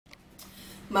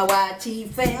my YT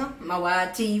fam, my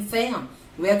YT fam.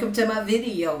 Welcome to my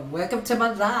video. Welcome to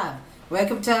my live.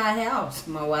 Welcome to our house,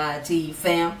 my YT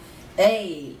fam.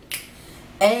 Hey,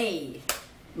 hey,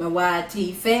 my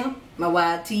YT fam, my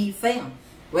YT fam.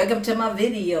 Welcome to my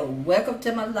video. Welcome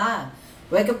to my live.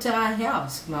 Welcome to our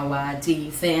house, my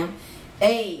YT fam.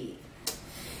 Hey,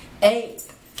 hey.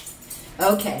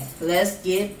 Okay, let's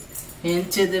get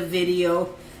into the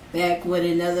video. Back with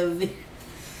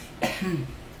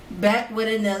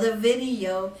another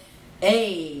video.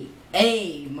 Hey,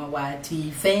 hey, my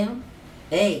YT fam.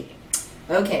 Hey.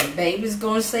 Okay, baby's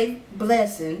gonna say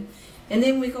blessing, and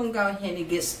then we're gonna go ahead and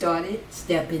get started.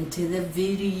 Step into the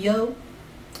video.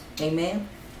 Amen.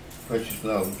 Precious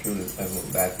Lord, truly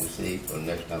thankful back to see for the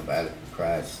next time by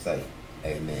Christ's sake.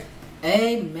 Amen.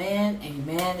 Amen.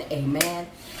 Amen. Amen.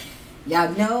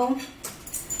 Y'all know,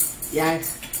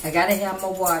 I gotta have my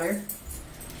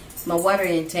water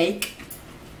intake.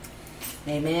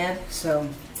 Amen. So,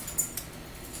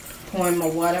 pouring my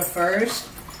water first.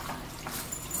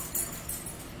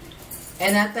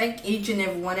 And I thank each and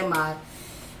every one of my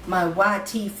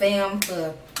YT fam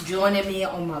for joining me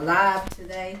on my live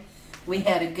today. We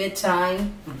had a good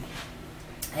time.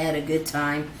 I had a good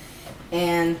time.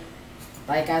 And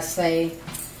like I say,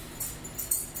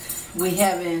 we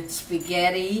having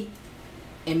spaghetti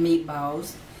and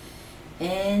meatballs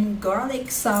and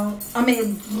garlic sauce.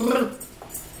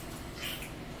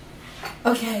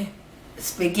 Okay,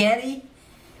 spaghetti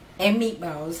and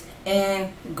meatballs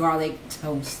and garlic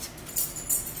toast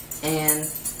and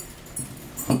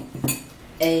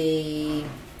a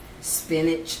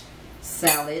spinach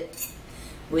salad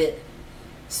with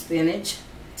spinach,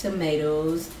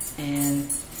 tomatoes, and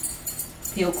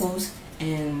pickles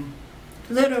and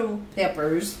little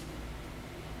peppers.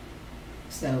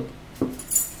 So,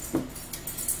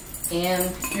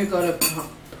 and you go to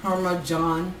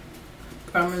Parmesan,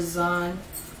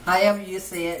 however you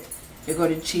say it. You go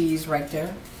to cheese right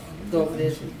there. Go over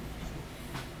this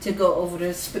to go over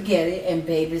the spaghetti, and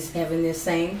baby's having the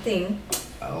same thing.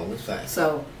 All the same.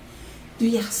 So, do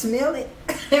y'all smell it?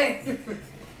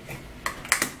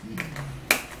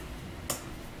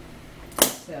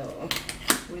 So,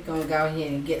 we're gonna go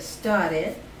ahead and get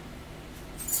started.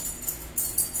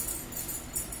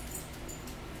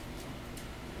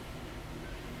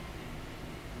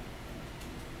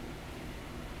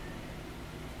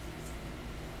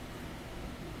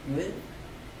 Good.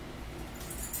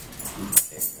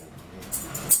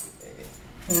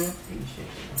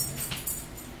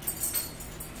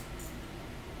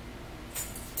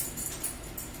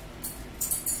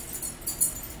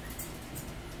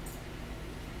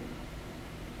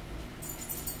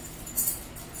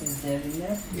 Is that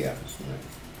enough? Yeah, it's enough.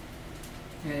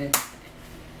 Good.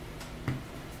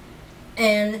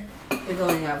 And we're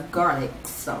going to have garlic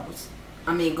sauce.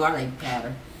 Garlic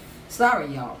powder.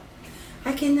 Sorry, y'all.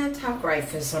 I cannot talk right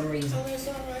for some reason. Oh, that's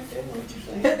all right there. What you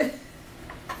saying?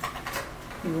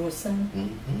 You want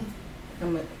some?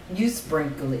 Mm-hmm. You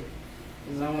sprinkle it.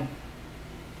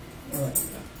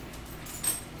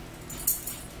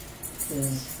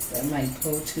 Because that might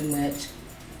pull too much.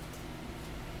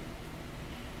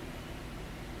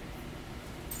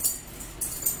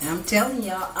 I'm telling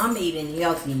y'all, I'm eating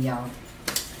healthy, y'all.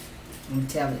 I'm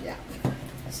telling y'all.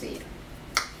 See it.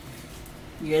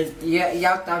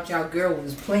 Y'all thought y'all girl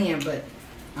was playing, but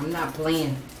I'm not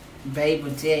playing. Babe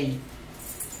will tell you.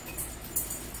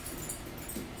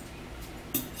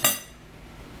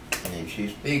 And she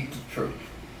speaks the truth.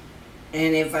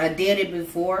 And if I did it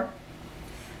before,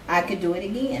 I could do it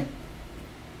again.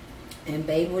 And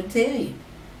babe will tell you.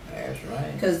 That's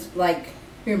right. Because, like,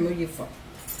 here, move your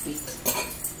feet.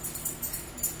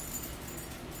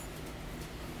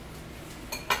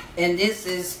 And this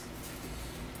is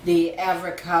the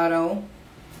avocado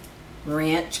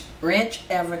ranch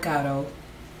avocado.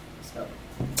 So,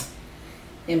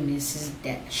 and Mrs.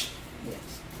 Dash.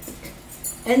 Yes.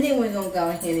 And then we're gonna go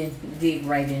ahead and dig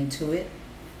right into it.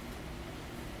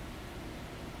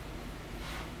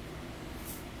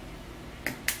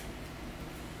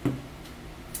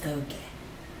 Okay.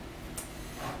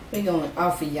 We're gonna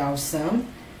offer y'all some.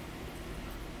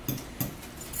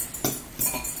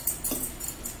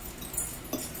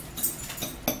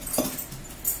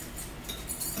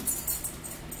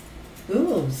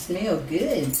 Ooh, smell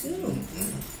good too.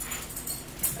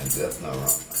 That's just no wrong.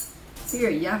 Here,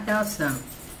 y'all have some.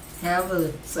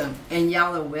 Have some. And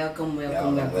y'all are welcome,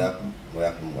 welcome, welcome. welcome.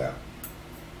 Welcome, welcome.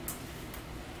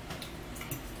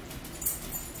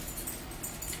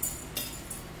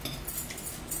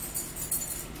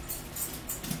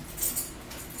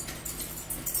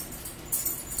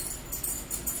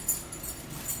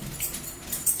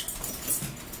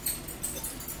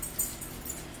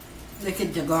 Look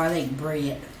at the garlic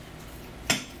bread.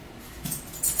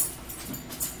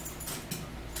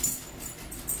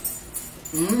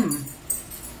 Mmm.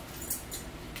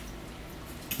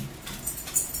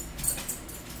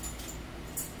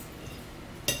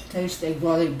 Taste that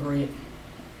garlic bread.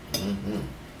 Mm-hmm.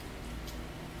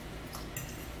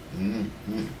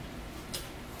 Mm-hmm.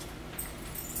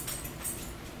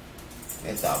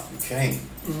 That's off the chain.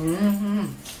 Mm-hmm.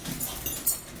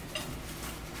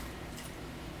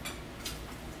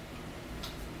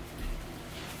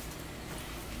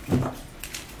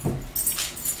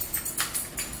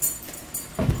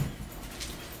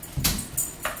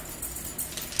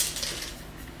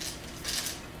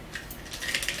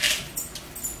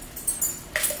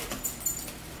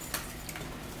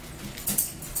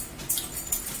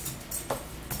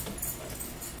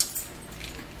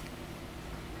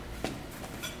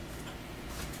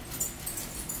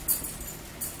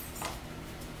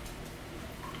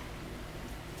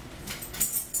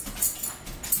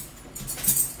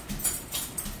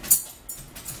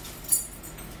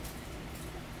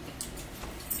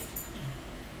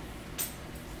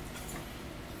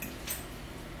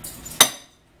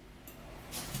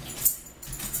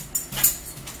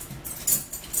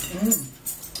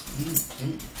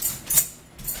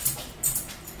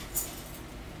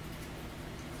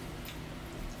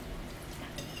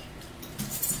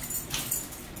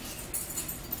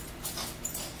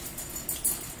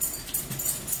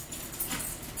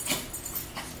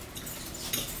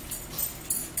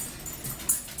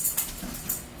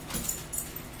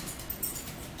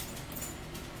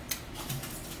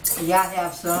 Y'all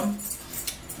have some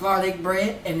garlic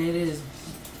bread, and it is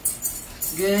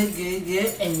good, good,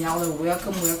 good. And y'all are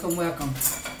welcome, welcome, welcome.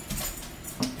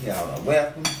 Y'all are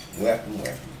welcome, welcome,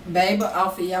 welcome. Babe, I'll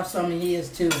offer y'all some of his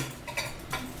too.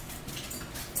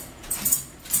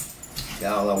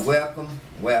 Y'all are welcome,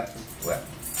 welcome, welcome.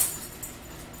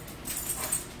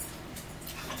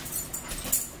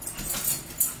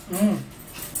 Mmm.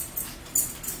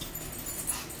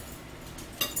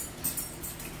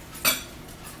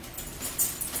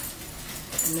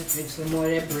 I'm gonna fix some more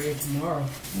of that bread tomorrow.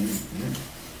 Mm-hmm.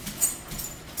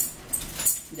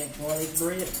 That garlic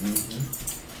bread. Mm-hmm.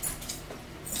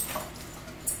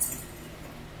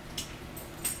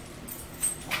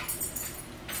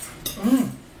 Mmm.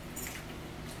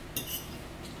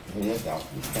 And that's off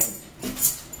the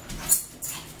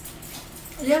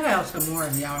chain. Y'all have some more,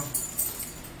 y'all.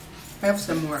 Have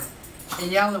some more.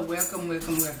 And y'all are welcome,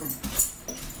 welcome, welcome.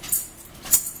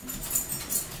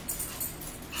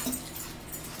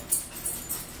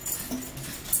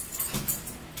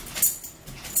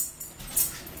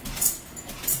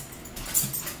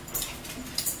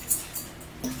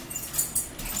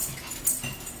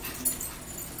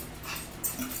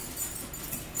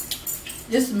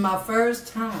 This is my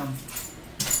first time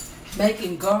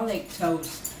making garlic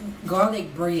toast,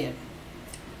 garlic bread,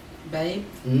 babe.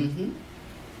 Mm-hmm.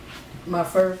 My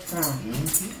first time.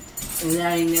 Mm-hmm. And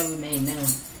I ain't never made none.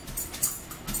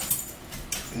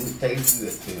 And it tastes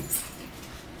good too.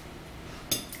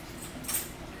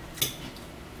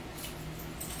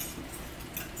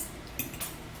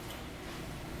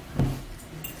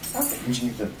 Okay. You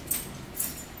need to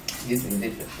get some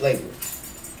different flavor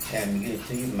and get it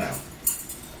to your mouth.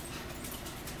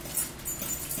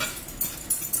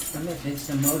 I'm gonna fix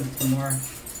some more tomorrow.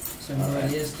 Some more of Alright.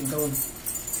 this to go,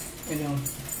 you know,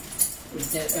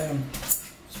 with that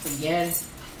spaghetti.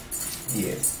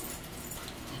 Yes.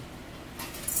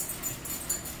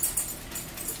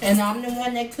 And I'm the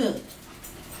one that cooked.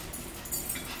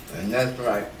 And that's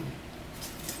right.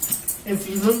 If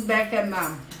you look back at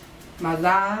my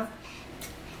live,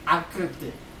 I cooked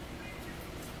it.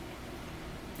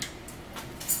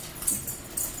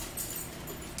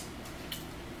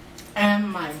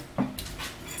 And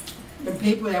the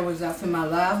people that was after my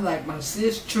live, like my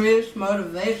sis Trish,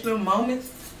 Motivational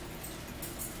Moments,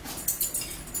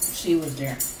 she was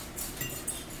there.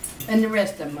 And the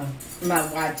rest of my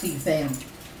YT family.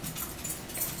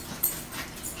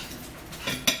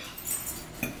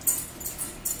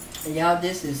 And y'all,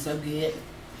 this is so good.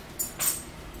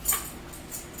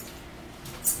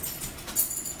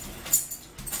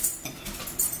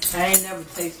 I ain't never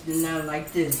tasted nothing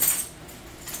like this.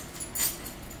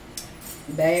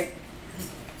 Babe.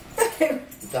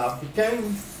 It's off the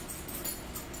chain.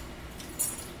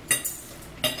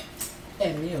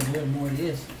 Add me a little more of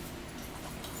this.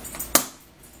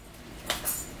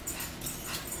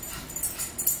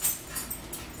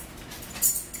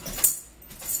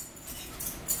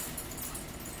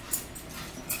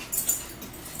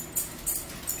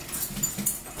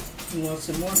 You want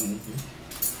some more? Mm-hmm.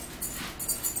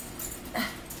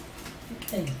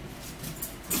 Okay.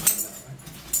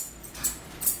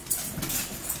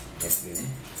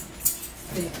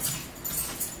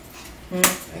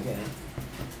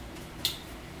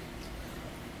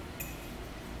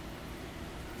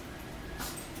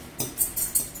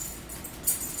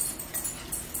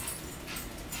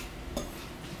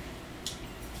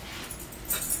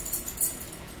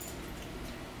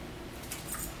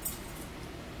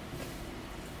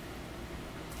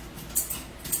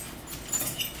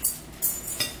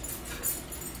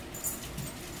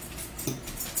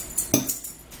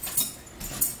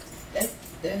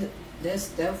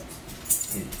 stuff.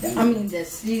 I mean, the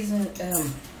seasoned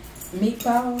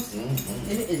meatballs.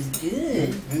 It is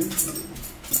good.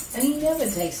 I ain't never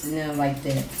tasted nothing like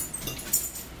that.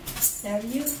 Have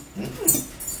you?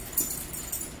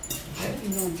 That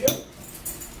ain't no joke.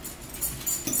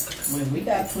 Well, we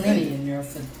got plenty in there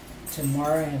for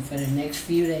tomorrow and for the next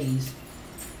few days.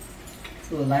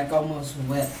 Feel like almost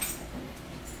wet.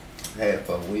 Half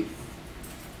a week.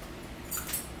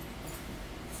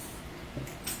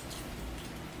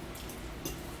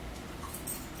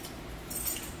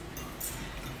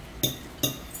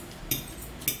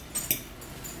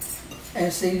 And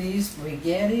see, these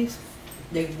spaghettis,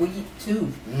 they wheat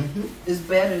too. It's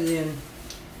better than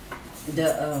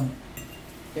the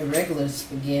regular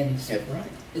spaghettis. That's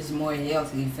right. It's more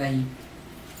healthy for you.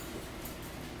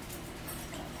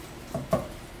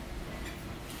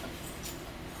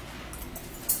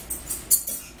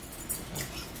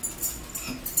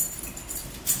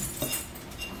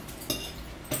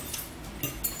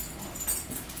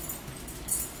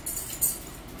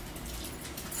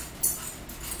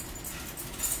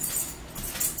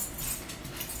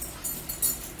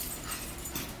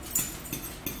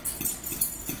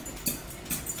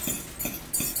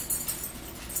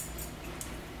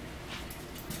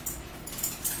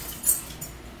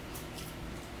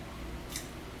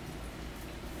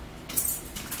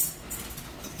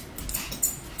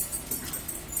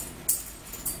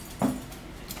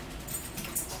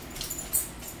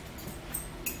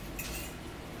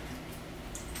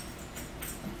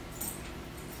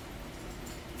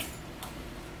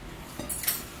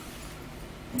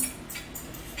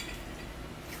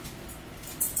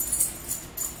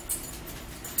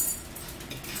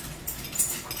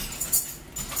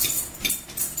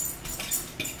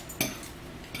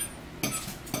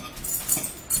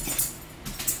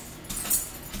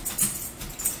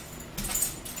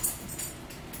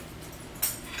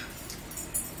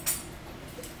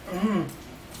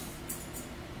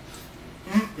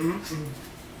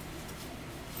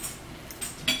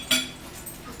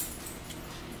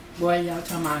 Boy, y'all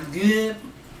talking about good.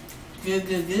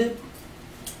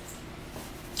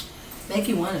 Make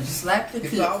you want to slap the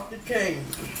cook. It's off the chain.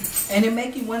 And it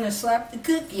make you want to slap the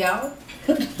cook, y'all.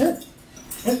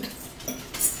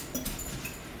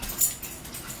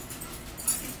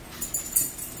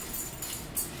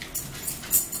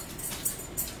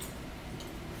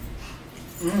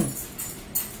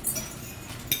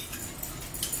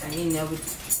 I ain't never.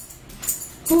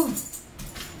 Whew,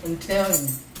 I'm telling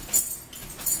you,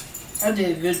 I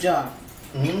did a good job.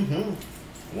 100%.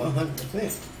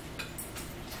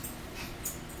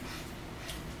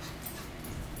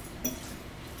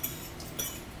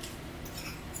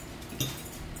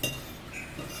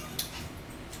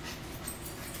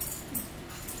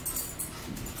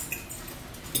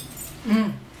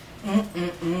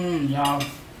 Y'all.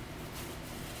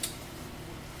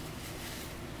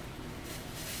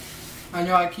 I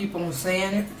know I keep on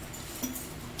saying it,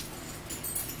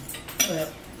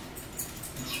 but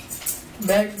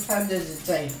baby, how does it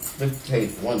taste? It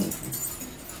tastes wonderful.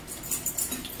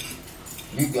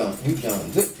 You done a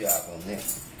good job on that.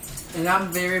 And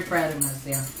I'm very proud of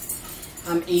myself.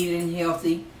 I'm eating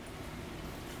healthy.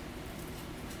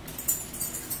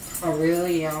 I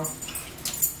really am.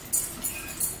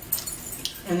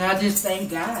 And I just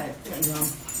thank God, you know.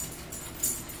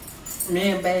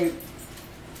 Me and babe,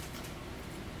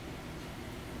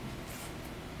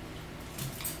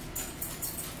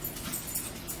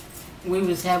 we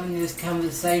was having this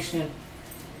conversation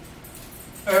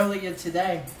earlier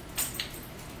today.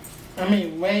 I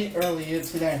mean, way earlier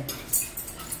today.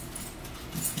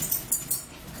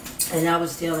 And I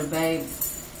was telling babe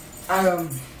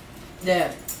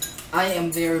that I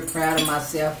am very proud of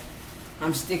myself.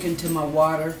 I'm sticking to my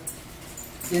water.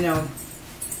 You know,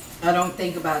 I don't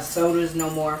think about sodas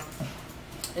no more.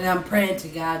 And I'm praying to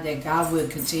God that God will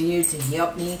continue to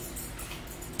help me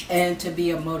and to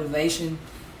be a motivation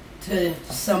to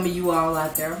some of you all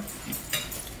out there.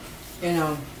 You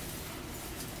know,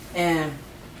 and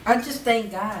I just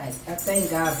thank God. I thank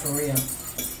God for real.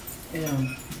 You know,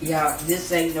 y'all,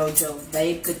 this ain't no joke.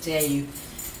 Babe could tell you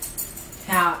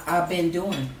how I've been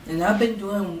doing. And I've been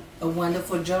doing a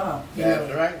wonderful job.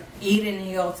 That's right. Eating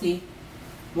healthy,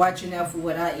 watching out for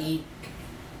what I eat.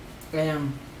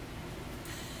 And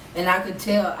I could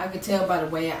tell by the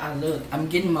way I look. I'm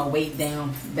getting my weight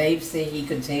down. Babe said he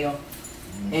could tell.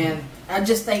 And I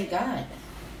just thank God.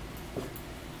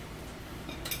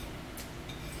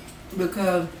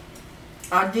 Because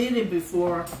I did it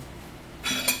before,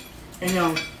 you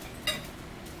know,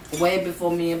 way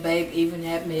before me and babe even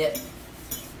had met.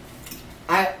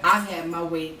 I had my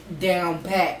weight down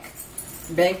pack.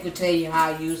 Babe could tell you how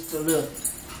I used to look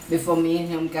before me and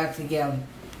him got together.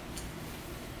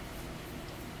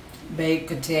 Babe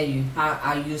could tell you how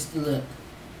I used to look.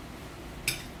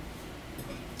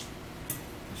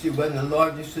 She wasn't the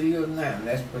largest of your now,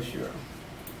 that's for sure.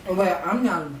 Well, I'm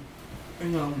not, you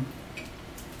know,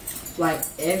 like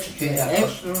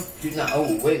extra. She's not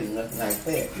overweight or nothing like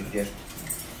that. It's just.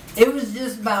 It was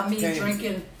just by me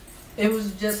drinking. It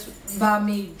was just by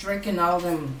me drinking all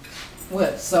them,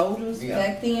 sodas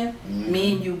back then. Mm-hmm.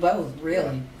 Me and you both,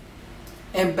 really.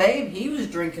 And Babe, he was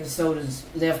drinking sodas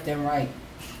left and right.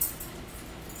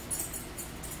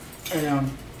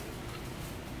 And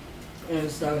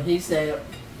so he said,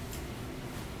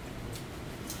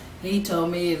 he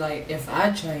told me, like, if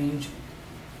I change,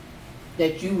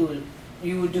 that you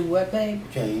would do what, Babe?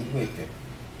 Change with it.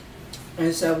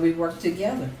 And so we worked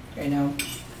together, And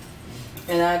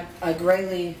I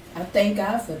thank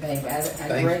God for Babe.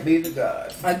 Thanks be to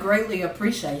God. I greatly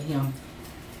appreciate him.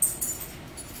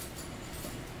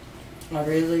 I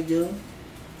really do.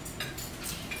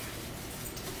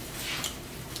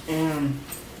 And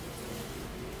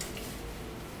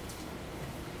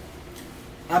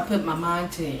I put my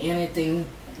mind to anything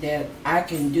that I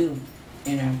can do,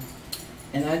 And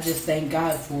I just thank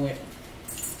God for it.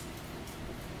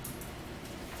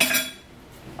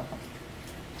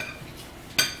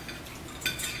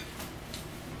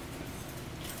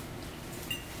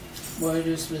 Boy,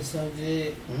 this was so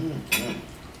good. Mm-hmm.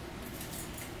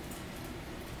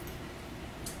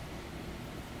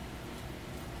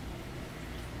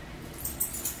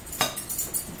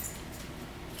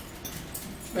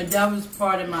 But that was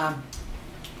part of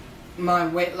my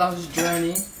weight loss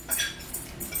journey.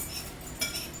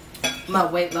 My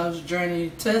weight loss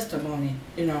journey testimony,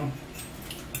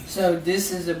 So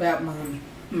this is about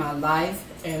my life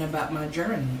and about my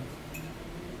journey.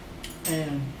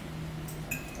 And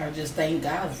I just thank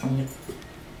God for it.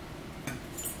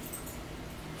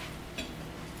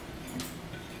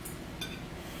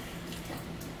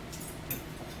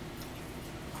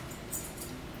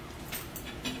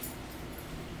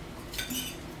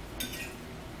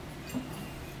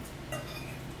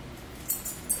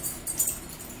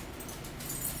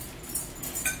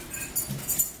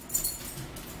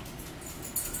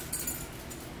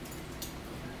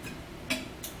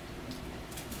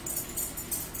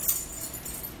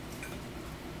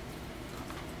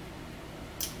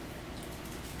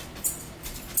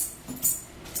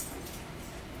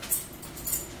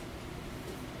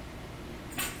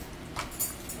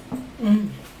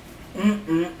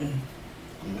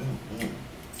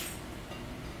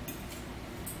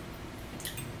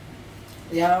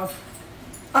 Y'all,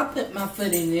 I put my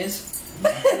foot in this.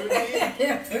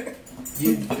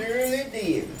 You surely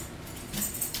did.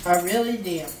 I really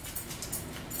did.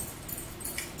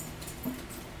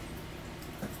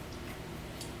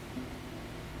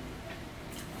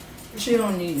 She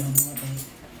don't need no more, baby.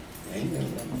 Ain't no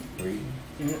number 3.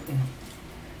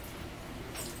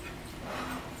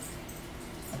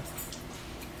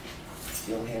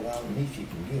 She don't have all the meat she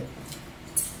can get.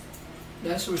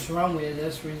 That's what's wrong with her.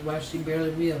 That's the reason why she barely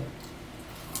will.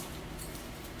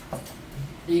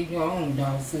 Eat your own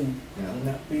dog food. And I'm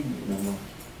not feeding you no more.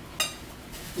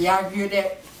 Y'all hear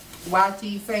that,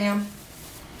 YT fam?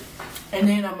 And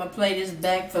then I'm going to play this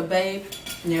back for Babe.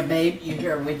 Now, Babe, you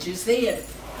heard what you said.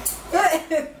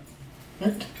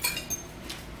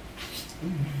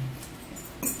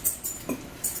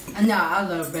 No, I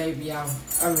love Babe, y'all.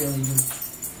 I really do.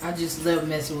 I just love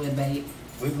messing with Babe.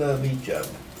 We love each other.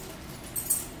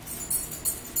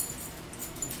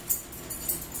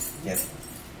 Yes.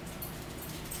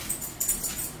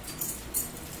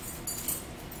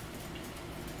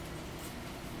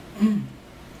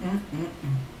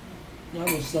 That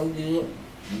was so good.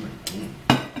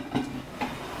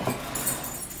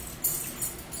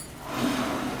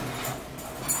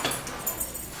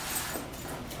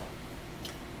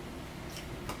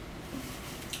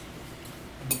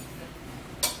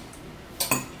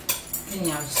 Can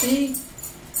y'all see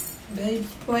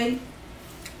Babe's plate?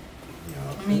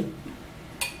 Yeah, I mean,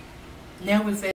 now we've